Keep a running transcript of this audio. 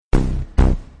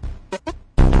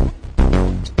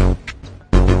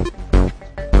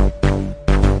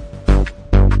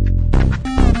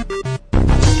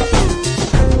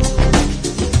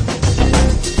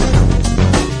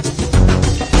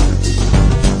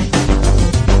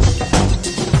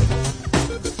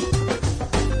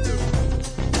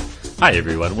Hi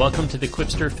everyone, welcome to the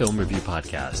Quipster Film Review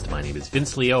Podcast. My name is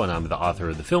Vince Leo and I'm the author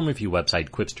of the film review website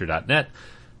quipster.net.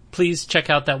 Please check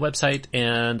out that website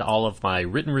and all of my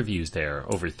written reviews there,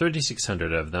 over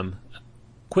 3,600 of them.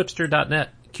 Quipster.net,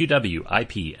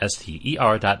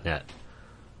 QWIPSTER.net.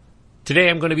 Today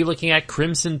I'm going to be looking at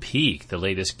Crimson Peak, the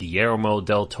latest Guillermo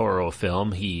del Toro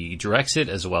film. He directs it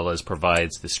as well as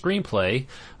provides the screenplay,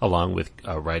 along with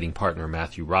writing partner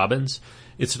Matthew Robbins.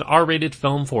 It's an R-rated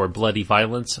film for bloody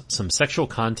violence, some sexual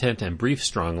content, and brief,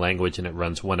 strong language, and it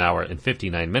runs 1 hour and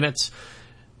 59 minutes.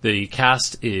 The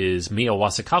cast is Mia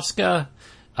Wasikowska,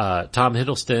 Tom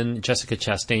Hiddleston, Jessica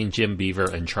Chastain, Jim Beaver,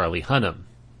 and Charlie Hunnam.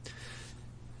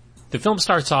 The film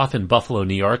starts off in Buffalo,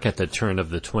 New York at the turn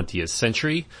of the 20th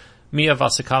century. Mia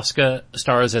Wasikowska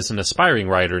stars as an aspiring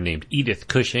writer named Edith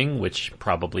Cushing, which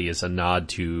probably is a nod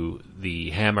to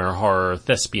the Hammer horror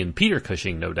thespian Peter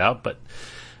Cushing, no doubt, but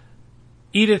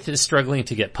Edith is struggling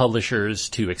to get publishers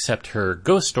to accept her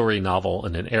ghost story novel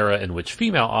in an era in which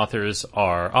female authors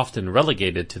are often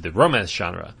relegated to the romance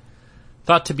genre.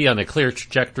 Thought to be on a clear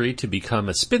trajectory to become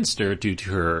a spinster due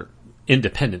to her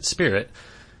independent spirit,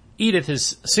 Edith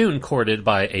is soon courted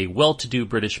by a well-to-do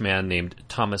British man named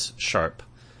Thomas Sharpe.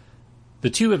 The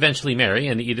two eventually marry,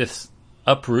 and Edith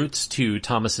uproots to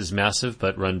Thomas's massive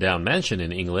but run-down mansion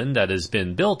in England that has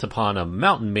been built upon a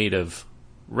mountain made of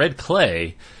red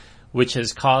clay, which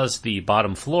has caused the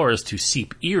bottom floors to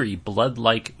seep eerie,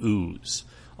 blood-like ooze.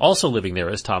 Also living there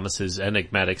is Thomas's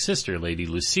enigmatic sister, Lady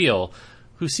Lucille,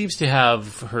 who seems to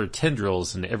have her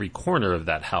tendrils in every corner of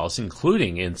that house,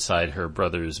 including inside her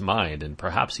brother's mind and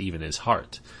perhaps even his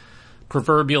heart.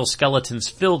 Proverbial skeletons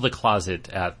fill the closet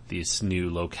at this new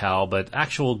locale, but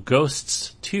actual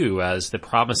ghosts too, as the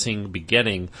promising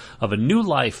beginning of a new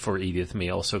life for Edith may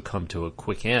also come to a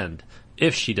quick end,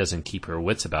 if she doesn't keep her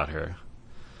wits about her.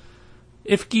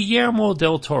 If Guillermo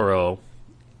del Toro,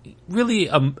 really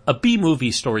a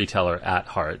B-movie storyteller at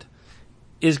heart,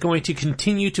 is going to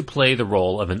continue to play the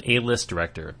role of an A-list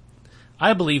director,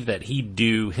 I believe that he'd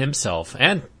do himself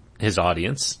and his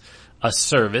audience a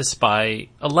service by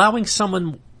allowing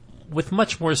someone with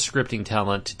much more scripting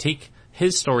talent to take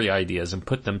his story ideas and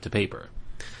put them to paper.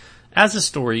 As a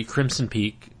story, Crimson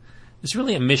Peak is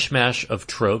really a mishmash of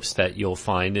tropes that you'll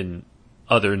find in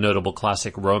other notable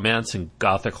classic romance and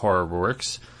gothic horror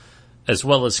works, as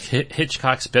well as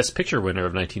Hitchcock's Best Picture winner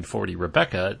of 1940,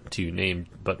 Rebecca, to name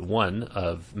but one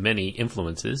of many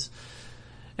influences.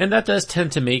 And that does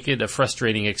tend to make it a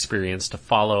frustrating experience to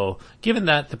follow, given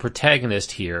that the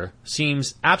protagonist here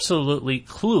seems absolutely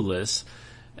clueless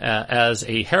as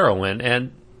a heroine,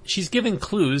 and she's given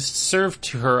clues served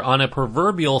to her on a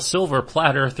proverbial silver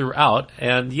platter throughout,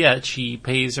 and yet she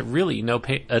pays really no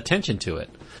attention to it.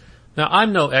 Now,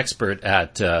 I'm no expert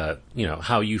at,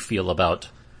 how you feel about,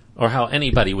 or how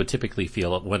anybody would typically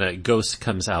feel when a ghost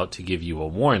comes out to give you a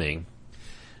warning.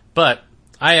 But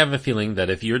I have a feeling that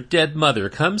if your dead mother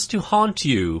comes to haunt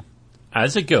you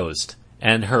as a ghost,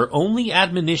 and her only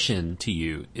admonition to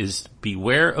you is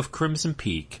beware of Crimson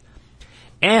Peak,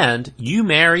 and you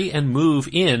marry and move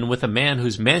in with a man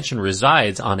whose mansion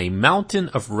resides on a mountain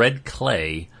of red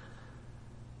clay,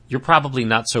 you're probably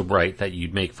not so bright that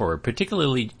you'd make for a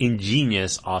particularly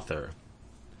ingenious author.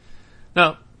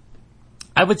 Now,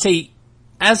 I would say,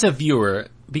 as a viewer,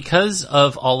 because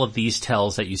of all of these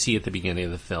tells that you see at the beginning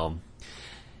of the film,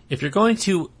 if you're going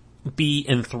to be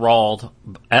enthralled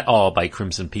at all by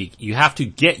Crimson Peak, you have to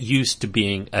get used to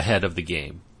being ahead of the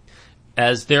game,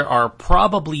 as there are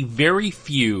probably very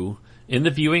few in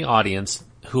the viewing audience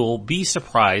who will be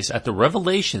surprised at the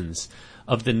revelations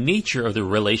of the nature of the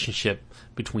relationship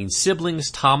between siblings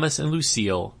Thomas and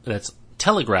Lucille that's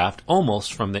telegraphed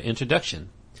almost from the introduction.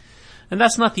 And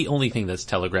that's not the only thing that's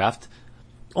telegraphed.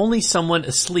 Only someone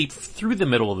asleep through the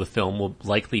middle of the film will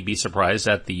likely be surprised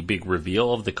at the big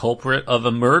reveal of the culprit of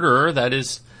a murderer that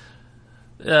is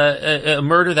a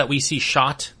murder that we see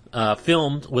shot,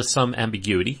 filmed with some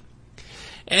ambiguity.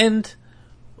 And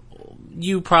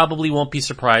you probably won't be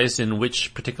surprised in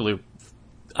which particular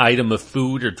item of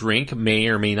food or drink may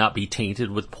or may not be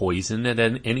tainted with poison at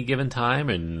any given time,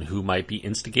 and who might be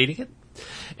instigating it.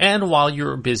 And while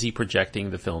you're busy projecting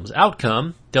the film's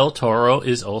outcome, Del Toro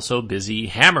is also busy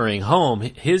hammering home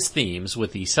his themes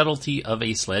with the subtlety of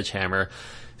a sledgehammer,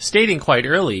 stating quite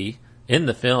early in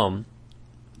the film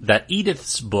that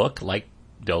Edith's book, like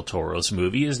Del Toro's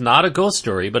movie, is not a ghost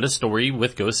story, but a story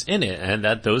with ghosts in it, and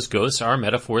that those ghosts are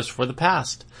metaphors for the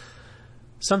past.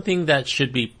 Something that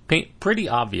should be pretty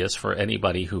obvious for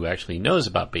anybody who actually knows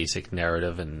about basic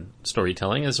narrative and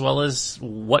storytelling, as well as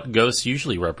what ghosts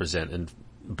usually represent in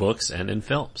books and in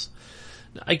films.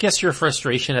 I guess your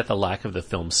frustration at the lack of the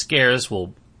film's scares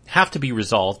will have to be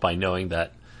resolved by knowing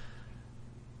that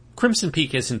Crimson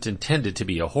Peak isn't intended to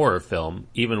be a horror film,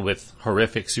 even with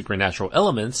horrific supernatural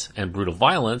elements and brutal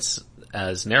violence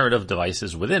as narrative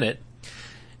devices within it.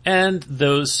 And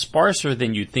those sparser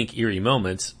than you'd think eerie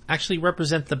moments actually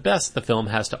represent the best the film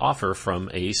has to offer from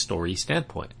a story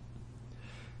standpoint.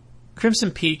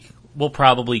 Crimson Peak will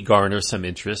probably garner some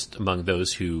interest among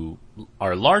those who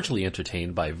are largely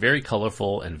entertained by very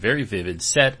colorful and very vivid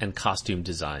set and costume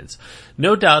designs.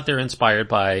 No doubt they're inspired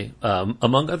by,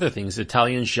 among other things,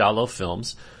 Italian giallo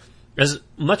films, as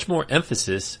much more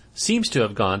emphasis seems to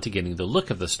have gone to getting the look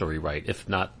of the story right, if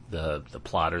not the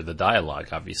plot or the dialogue.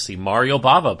 Obviously, Mario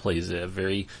Bava plays a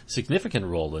very significant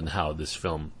role in how this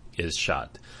film is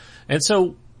shot. And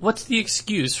so, what's the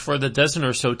excuse for the dozen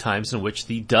or so times in which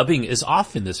the dubbing is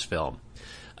off in this film?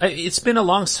 It's been a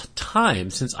long time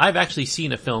since I've actually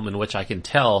seen a film in which I can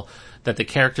tell that the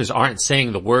characters aren't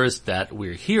saying the words that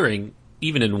we're hearing,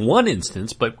 even in one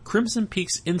instance, but Crimson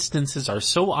Peak's instances are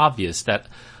so obvious that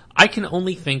I can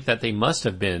only think that they must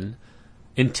have been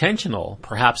intentional,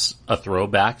 perhaps a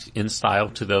throwback in style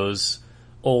to those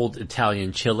old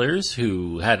Italian chillers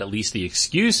who had at least the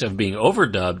excuse of being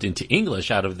overdubbed into English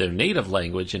out of their native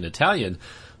language in Italian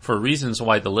for reasons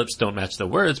why the lips don't match the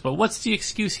words, but what's the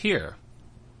excuse here?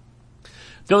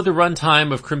 Though the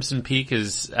runtime of Crimson Peak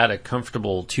is at a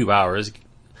comfortable 2 hours,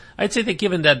 I'd say that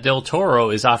given that Del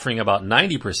Toro is offering about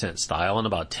 90% style and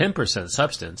about 10%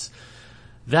 substance,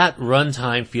 that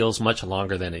runtime feels much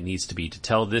longer than it needs to be to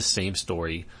tell this same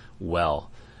story well.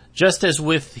 Just as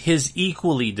with his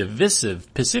equally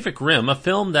divisive Pacific Rim, a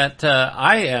film that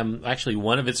I am actually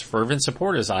one of its fervent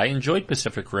supporters. I enjoyed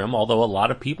Pacific Rim, although a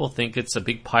lot of people think it's a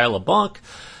big pile of bunk.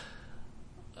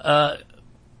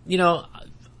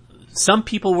 Some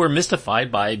people were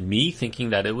mystified by me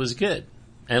thinking that it was good.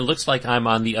 And it looks like I'm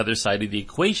on the other side of the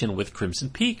equation with Crimson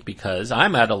Peak because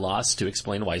I'm at a loss to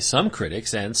explain why some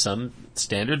critics and some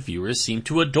standard viewers seem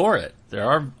to adore it.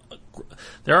 There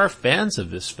are fans of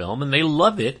this film and they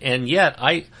love it, and yet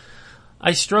I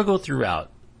struggle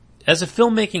throughout. As a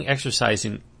filmmaking exercise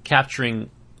in capturing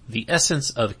the essence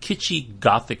of kitschy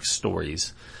gothic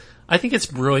stories, I think it's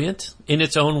brilliant in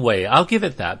its own way. I'll give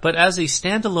it that. But as a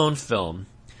standalone film,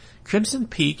 Crimson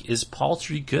Peak is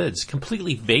paltry goods,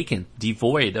 completely vacant,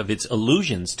 devoid of its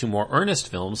allusions to more earnest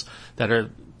films that are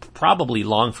probably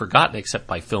long forgotten except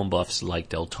by film buffs like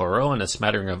Del Toro and a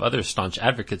smattering of other staunch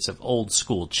advocates of old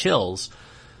school chills.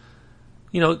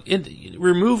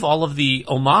 Remove all of the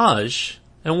homage,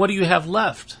 and what do you have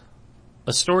left?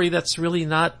 A story that's really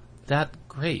not that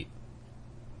great.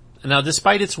 Now,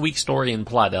 despite its weak story and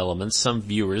plot elements, some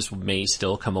viewers may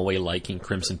still come away liking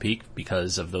Crimson Peak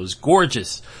because of those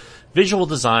gorgeous visual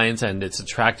designs and its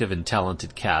attractive and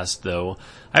talented cast, though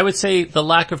I would say the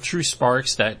lack of true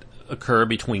sparks that occur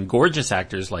between gorgeous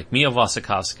actors like Mia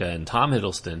Wasikowska and Tom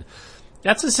Hiddleston,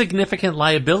 that's a significant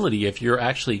liability if you're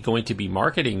actually going to be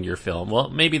marketing your film. Well,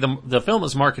 maybe the film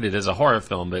is marketed as a horror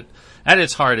film, but at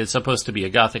its heart it's supposed to be a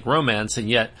gothic romance, and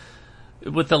yet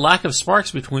with the lack of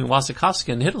sparks between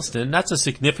Wasikowska and Hiddleston, that's a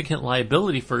significant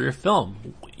liability for your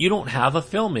film. You don't have a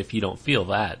film if you don't feel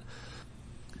that.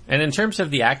 And in terms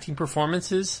of the acting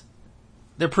performances,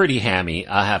 they're pretty hammy,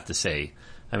 I have to say.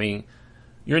 I mean,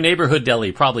 Your Neighborhood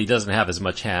Deli probably doesn't have as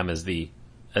much ham as the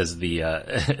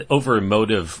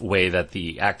over-emotive way that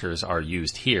the actors are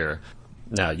used here.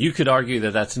 Now, you could argue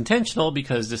that that's intentional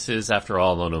because this is, after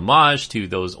all, an homage to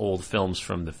those old films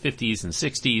from the 50s and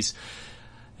 60s.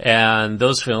 And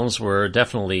those films were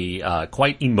definitely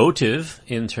quite emotive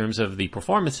in terms of the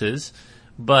performances.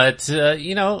 But,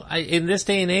 in this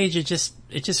day and age, it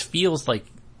just feels like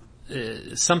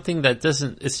something that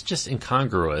it's just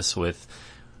incongruous with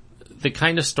the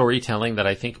kind of storytelling that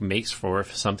I think makes for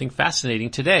something fascinating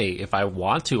today. If I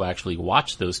want to actually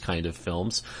watch those kind of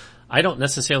films, I don't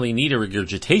necessarily need a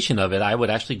regurgitation of it. I would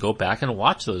actually go back and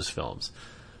watch those films.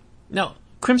 Now,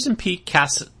 Crimson Peak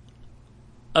casts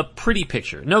a pretty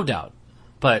picture, no doubt.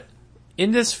 But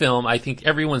in this film, I think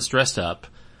everyone's dressed up.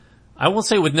 I won't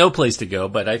say with no place to go,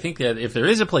 but I think that if there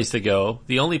is a place to go,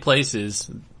 the only place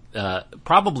is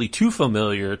probably too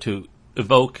familiar to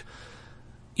evoke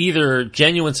either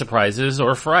genuine surprises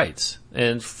or frights.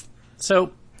 And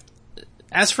so,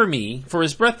 as for me, for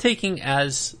as breathtaking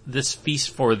as this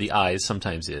feast for the eyes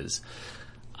sometimes is,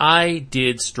 I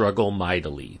did struggle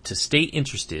mightily to stay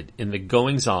interested in the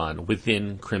goings-on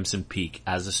within Crimson Peak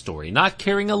as a story. Not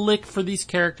caring a lick for these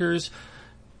characters,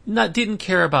 didn't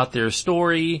care about their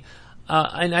story,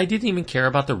 and I didn't even care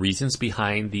about the reasons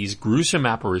behind these gruesome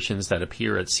apparitions that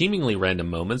appear at seemingly random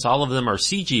moments. All of them are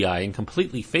CGI and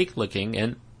completely fake looking,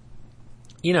 and,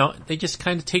 they just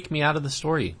kind of take me out of the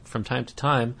story from time to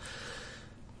time.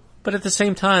 But at the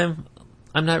same time,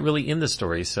 I'm not really in the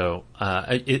story, so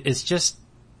I'm just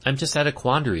at a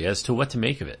quandary as to what to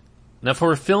make of it. Now,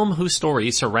 for a film whose story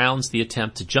surrounds the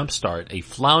attempt to jumpstart a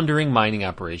floundering mining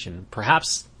operation,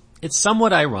 perhaps it's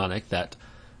somewhat ironic that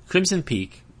Crimson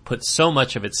Peak puts so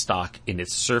much of its stock in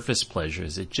its surface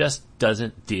pleasures. It just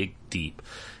doesn't dig deep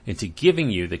into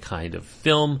giving you the kind of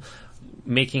film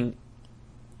making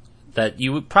that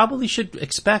you probably should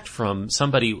expect from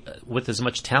somebody with as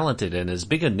much talented and as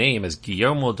big a name as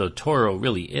Guillermo del Toro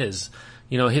really is.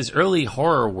 You know, his early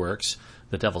horror works,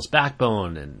 The Devil's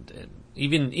Backbone and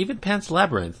even Pan's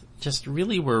Labyrinth, just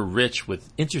really were rich with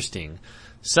interesting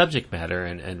subject matter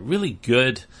and really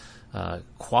good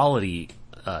quality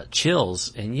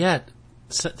chills, and yet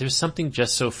there's something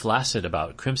just so flaccid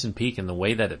about Crimson Peak and the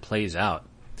way that it plays out.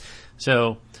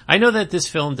 So I know that this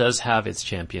film does have its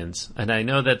champions, and I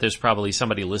know that there's probably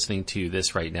somebody listening to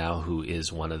this right now who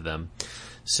is one of them.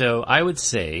 So I would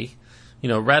say, you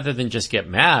know, rather than just get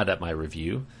mad at my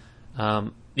review,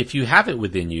 if you have it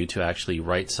within you to actually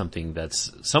write something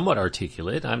that's somewhat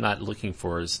articulate, I'm not looking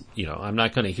for, you know, I'm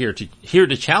not going to here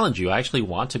to challenge you. I actually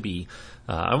want to be,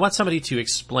 I want somebody to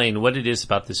explain what it is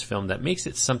about this film that makes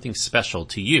it something special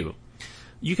to you.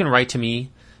 You can write to me.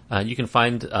 You can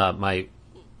find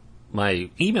my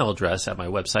email address at my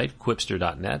website,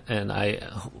 quipster.net, and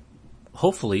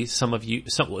hopefully some of you,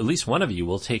 at least one of you,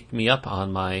 will take me up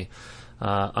on my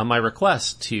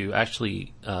request to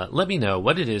actually let me know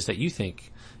what it is that you think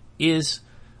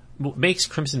makes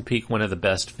Crimson Peak one of the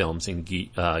best films in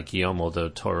Guillermo del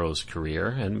Toro's career,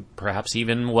 and perhaps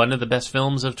even one of the best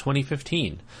films of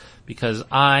 2015, because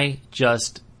I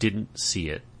just didn't see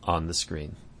it on the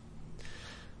screen.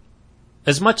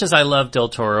 As much as I love Del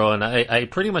Toro, and I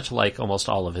pretty much like almost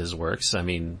all of his works,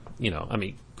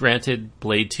 granted,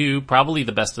 Blade 2, probably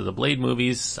the best of the Blade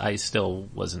movies, I still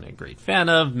wasn't a great fan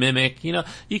of. Mimic,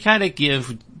 you kind of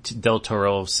give Del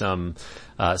Toro some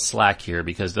slack here,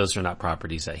 because those are not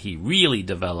properties that he really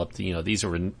developed. These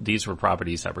were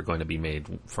properties that were going to be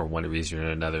made for one reason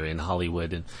or another in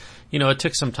Hollywood, and it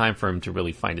took some time for him to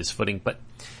really find his footing. But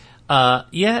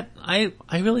yet I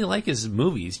really like his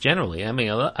movies generally. I mean,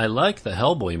 I like the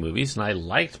Hellboy movies, and I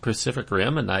liked Pacific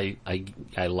Rim, and I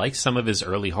like some of his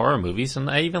early horror movies, and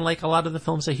I even like a lot of the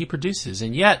films that he produces.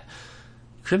 And yet,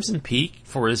 Crimson Peak,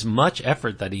 for as much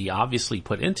effort that he obviously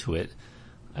put into it,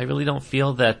 I really don't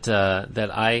feel that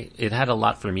it had a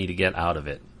lot for me to get out of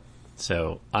it.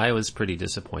 So I was pretty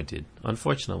disappointed,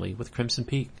 unfortunately, with Crimson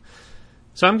Peak.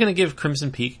 So I'm going to give Crimson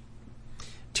Peak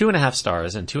 2.5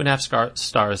 stars, and 2.5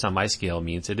 stars on my scale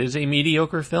means it is a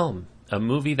mediocre film. A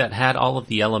movie that had all of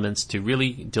the elements to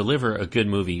really deliver a good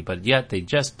movie, but yet they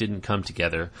just didn't come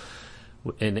together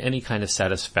in any kind of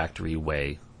satisfactory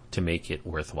way to make it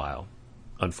worthwhile,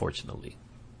 unfortunately.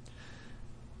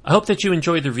 I hope that you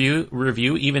enjoyed the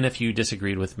review, even if you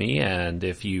disagreed with me, and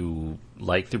if you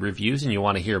like the reviews and you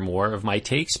want to hear more of my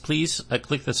takes, please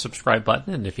click the subscribe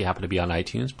button, and if you happen to be on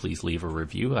iTunes, please leave a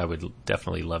review. I would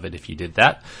definitely love it if you did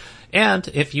that. And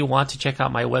if you want to check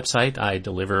out my website, I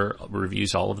deliver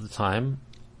reviews all of the time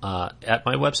at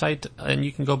my website, and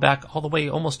you can go back all the way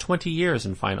almost 20 years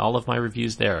and find all of my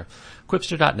reviews there.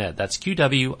 Quipster.net, that's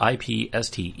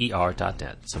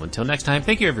QWIPSTER.net. So until next time,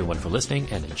 thank you everyone for listening,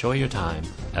 and enjoy your time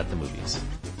at the movies.